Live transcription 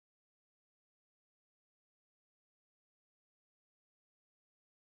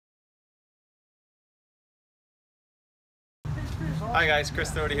Hi guys, Chris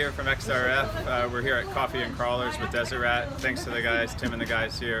Thodey here from XRF. We're here at Coffee and Crawlers with Desert Rat. Thanks to the guys, Tim and the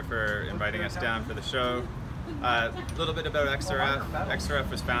guys here, for inviting us down for the show. A little bit about XRF. XRF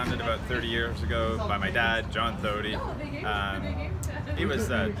was founded about 30 years ago by my dad, John Thodey. He was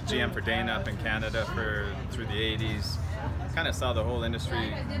the GM for Dana up in Canada through the 80s. Kind of saw the whole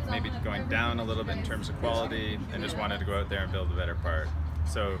industry maybe going down a little bit in terms of quality and just wanted to go out there and build a better part.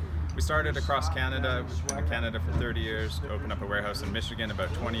 So we started across Canada. We've been in Canada for 30 years, opened up a warehouse in Michigan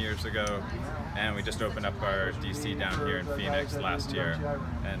about 20 years ago, and we just opened up our DC down here in Phoenix last year.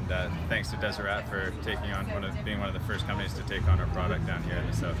 And thanks to Desert Rat for taking on being one of the first companies to take on our product down here in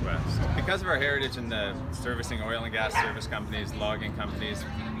the Southwest. Because of our heritage in the servicing oil and gas service companies, logging companies,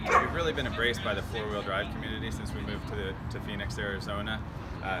 we've really been embraced by the four-wheel drive community since we moved to Phoenix, Arizona.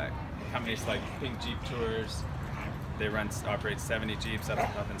 Companies like Pink Jeep Tours, they operate 70 Jeeps up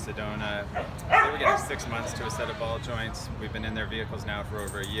in Sedona. They were getting 6 months to a set of ball joints. We've been in their vehicles now for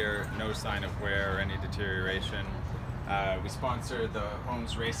over a year, no sign of wear or any deterioration. We sponsor the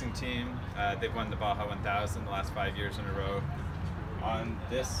Holmes racing team. They've won the Baja 1000 the last 5 years in a row. On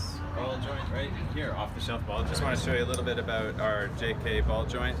this ball joint right here, off-the-shelf ball, just want to show you a little bit about our JK ball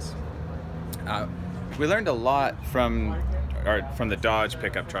joints. We learned a lot from the Dodge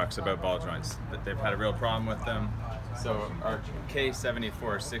pickup trucks about ball joints, that they've had a real problem with them. So our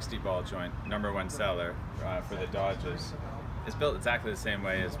K7460 ball joint, #1 seller for the Dodges, is built exactly the same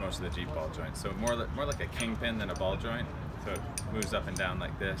way as most of the Jeep ball joints. So more like a kingpin than a ball joint. So it moves up and down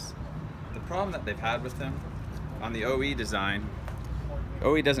like this. The problem that they've had with them, on the OE design,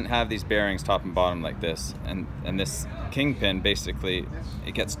 OE doesn't have these bearings top and bottom like this, and this kingpin basically,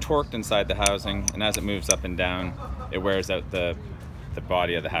 it gets torqued inside the housing, and as it moves up and down, it wears out the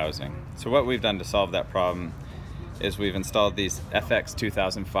body of the housing. So what we've done to solve that problem is we've installed these FX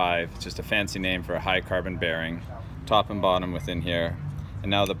 2005, it's just a fancy name for a high carbon bearing, top and bottom within here, and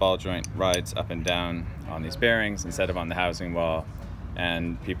now the ball joint rides up and down on these bearings instead of on the housing wall,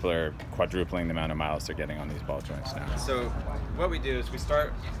 and people are quadrupling the amount of miles they're getting on these ball joints now. So what we do is we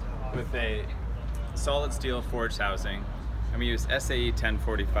start with a solid steel forged housing, and we use SAE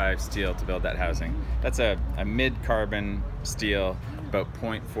 1045 steel to build that housing. That's a mid-carbon steel, about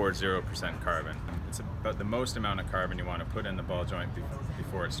 0.40% carbon. It's about the most amount of carbon you want to put in the ball joint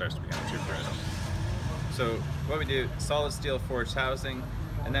before it starts to become too brittle. So what we do, solid steel forged housing,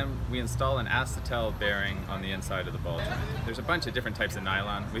 and then we install an acetal bearing on the inside of the ball joint. There's a bunch of different types of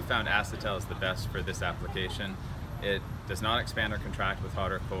nylon. We found acetal is the best for this application. It does not expand or contract with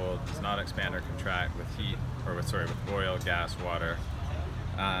hot or cold, does not expand or contract with heat, or with oil, gas, water.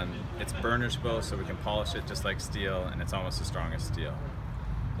 It's burnisable, so we can polish it just like steel, and it's almost as strong as steel.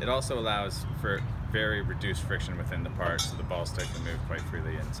 It also allows for very reduced friction within the part, so the ball stick can move quite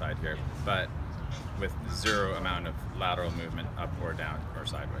freely inside here, but with zero amount of lateral movement up or down or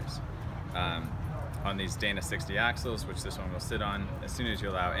sideways. On these Dana 60 axles, which this one will sit on, as soon as you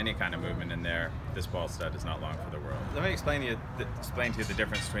allow any kind of movement in there, this ball stud is not long for the world. Let me explain to you the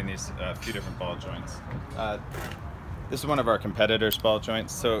difference between these few different ball joints. This is one of our competitors' ball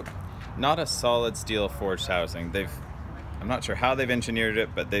joints, so not a solid steel forged housing. I'm not sure how they've engineered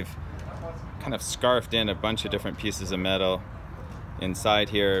it, but they've kind of scarfed in a bunch of different pieces of metal inside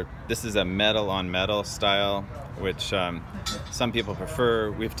here. This is a metal on metal style, which some people prefer.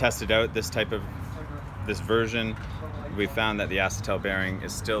 We've tested out this version. We found that the acetal bearing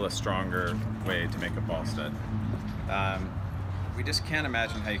is still a stronger way to make a ball stud. We just can't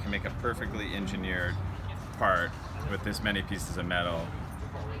imagine how you can make a perfectly engineered part with this many pieces of metal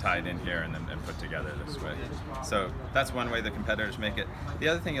tied in here and then put together this way. So that's one way the competitors make it. The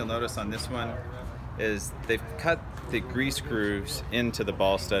other thing you'll notice on this one is they've cut the grease grooves into the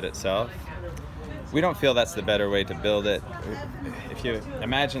ball stud itself. We don't feel that's the better way to build it. If you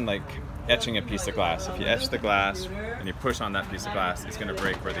imagine like etching a piece of glass, if you etch the glass and you push on that piece of glass, it's going to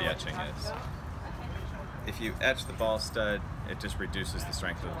break where the etching is. If you etch the ball stud, it just reduces the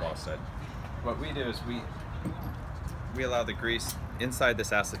strength of the ball stud. What we do is we allow the grease inside this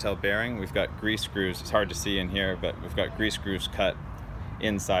acetal bearing. We've got grease grooves. It's hard to see in here, but we've got grease grooves cut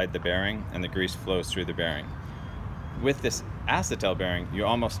inside the bearing, and the grease flows through the bearing. With this acetal bearing, you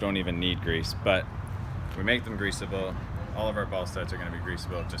almost don't even need grease, but we make them greasable. All of our ball studs are going to be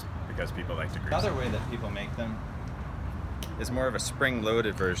greasable just because people like to grease. Another way that people make them is more of a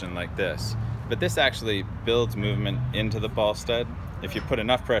spring-loaded version like this, but this actually builds movement into the ball stud. If you put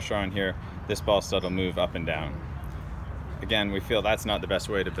enough pressure on here, this ball stud will move up and down. Again, we feel that's not the best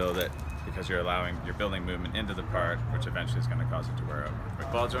way to build it because you're building movement into the part, which eventually is going to cause it to wear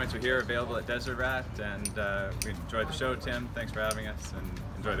out. Ball joints are here available at Desert Rat, and we enjoyed the show, Tim. Thanks for having us, and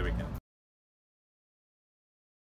enjoy the weekend.